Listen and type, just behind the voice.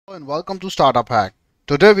And welcome to Startup Hack.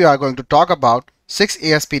 Today we are going to talk about 6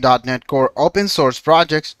 ASP.NET Core open source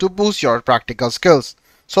projects to boost your practical skills.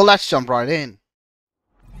 So let's jump right in.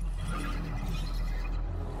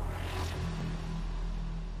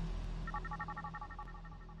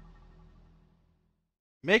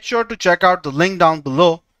 Make sure to check out the link down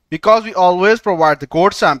below because we always provide the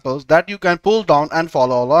code samples that you can pull down and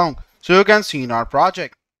follow along so you can see in our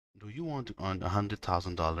project. Do you want to earn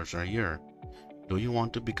 $100,000 a year? Do you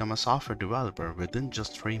want to become a software developer within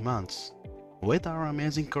just 3 months? With our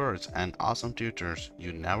amazing course and awesome tutors,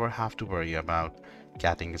 you never have to worry about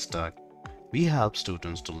getting stuck. We help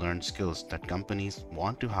students to learn skills that companies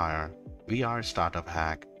want to hire. We are Startup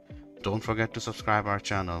Hack. Don't forget to subscribe our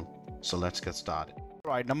channel. So let's get started.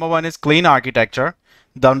 Right, number one is clean architecture.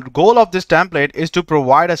 The goal of this template is to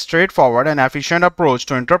provide a straightforward and efficient approach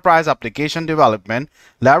to enterprise application development,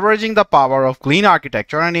 leveraging the power of clean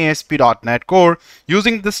architecture and ASP.NET Core.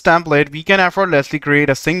 Using this template, we can effortlessly create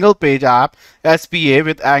a single-page app SPA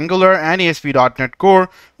with Angular and ASP.NET Core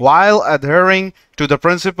while adhering to the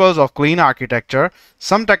principles of clean architecture.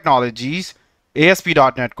 Some technologies: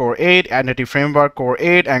 ASP.NET Core 8, Entity Framework Core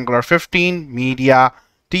 8, Angular 15, Media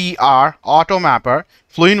TR, AutoMapper,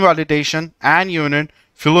 Fluent Validation and Unit,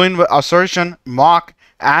 Fluent Assertion, Mock,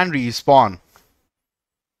 and Respawn.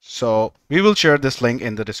 So we will share this link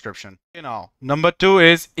in the description. Now, number two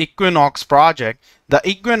is Equinox project. The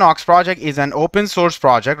Equinox project is an open source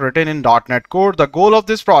project written in .NET Core. The goal of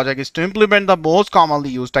this project is to implement the most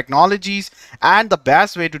commonly used technologies and the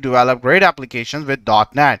best way to develop great applications with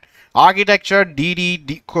 .NET. Architecture,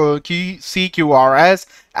 DD, CQRS,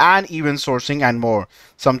 and event sourcing and more.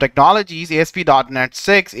 Some technologies: ASP.NET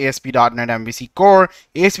 6, ASP.NET MVC Core,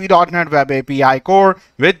 ASP.NET Web API Core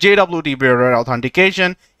with JWT Bearer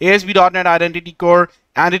authentication, ASP.NET Identity Core,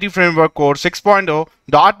 Entity Framework Core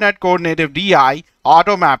 6.0, .NET Core Native DI,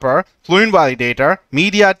 AutoMapper, Fluent Validator,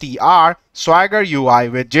 Media TR, Swagger UI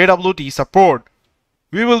with JWT support.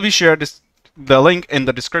 We will be sharing the link in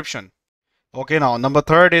the description. Okay, now number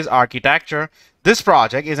third is architecture. This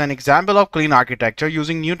project is an example of clean architecture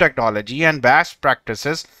using new technology and best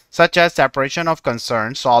practices such as separation of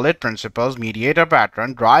concerns, solid principles, mediator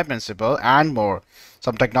pattern, dry principle, and more.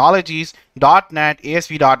 Some technologies: .NET,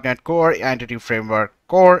 ASP.NET Core, Entity Framework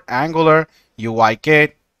Core, Angular,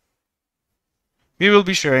 UIKit. We will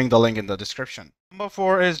be sharing the link in the description. Number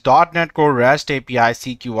four is .NET Core REST API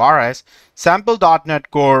CQRS. Sample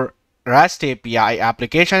 .NET Core REST API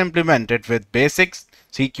application implemented with basics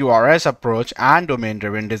CQRS approach and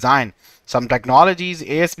domain-driven design. Some technologies: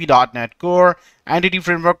 ASP.NET Core, Entity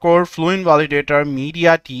Framework Core, Fluent Validator,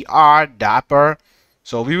 Media TR, Dapper.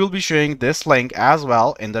 So we will be sharing this link as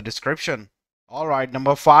well in the description. Alright,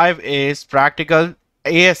 number five is practical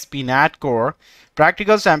ASP.NET Core.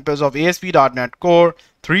 Practical samples of ASP.NET Core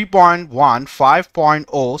 3.1, 5.0,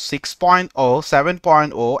 6.0,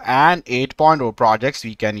 7.0, and 8.0 projects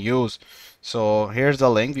we can use. So here's the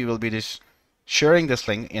link. We will be sharing this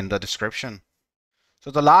link in the description.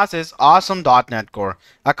 So the last is Awesome.NET Core,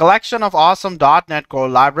 a collection of awesome .NET Core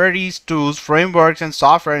libraries, tools, frameworks, and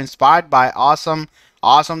software inspired by Awesome,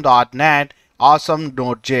 Awesome.NET, Awesome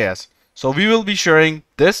Node.js. So we will be sharing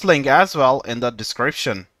this link as well in the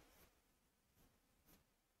description.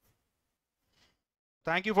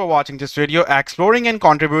 Thank you for watching this video. Exploring and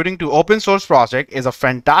contributing to open source project is a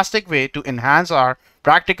fantastic way to enhance our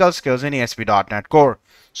practical skills in ASP.NET Core.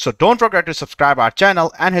 So don't forget to subscribe our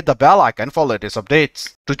channel and hit the bell icon for latest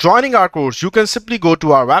updates. To joining our course, you can simply go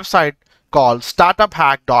to our website called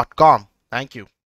startuphack.com. Thank you.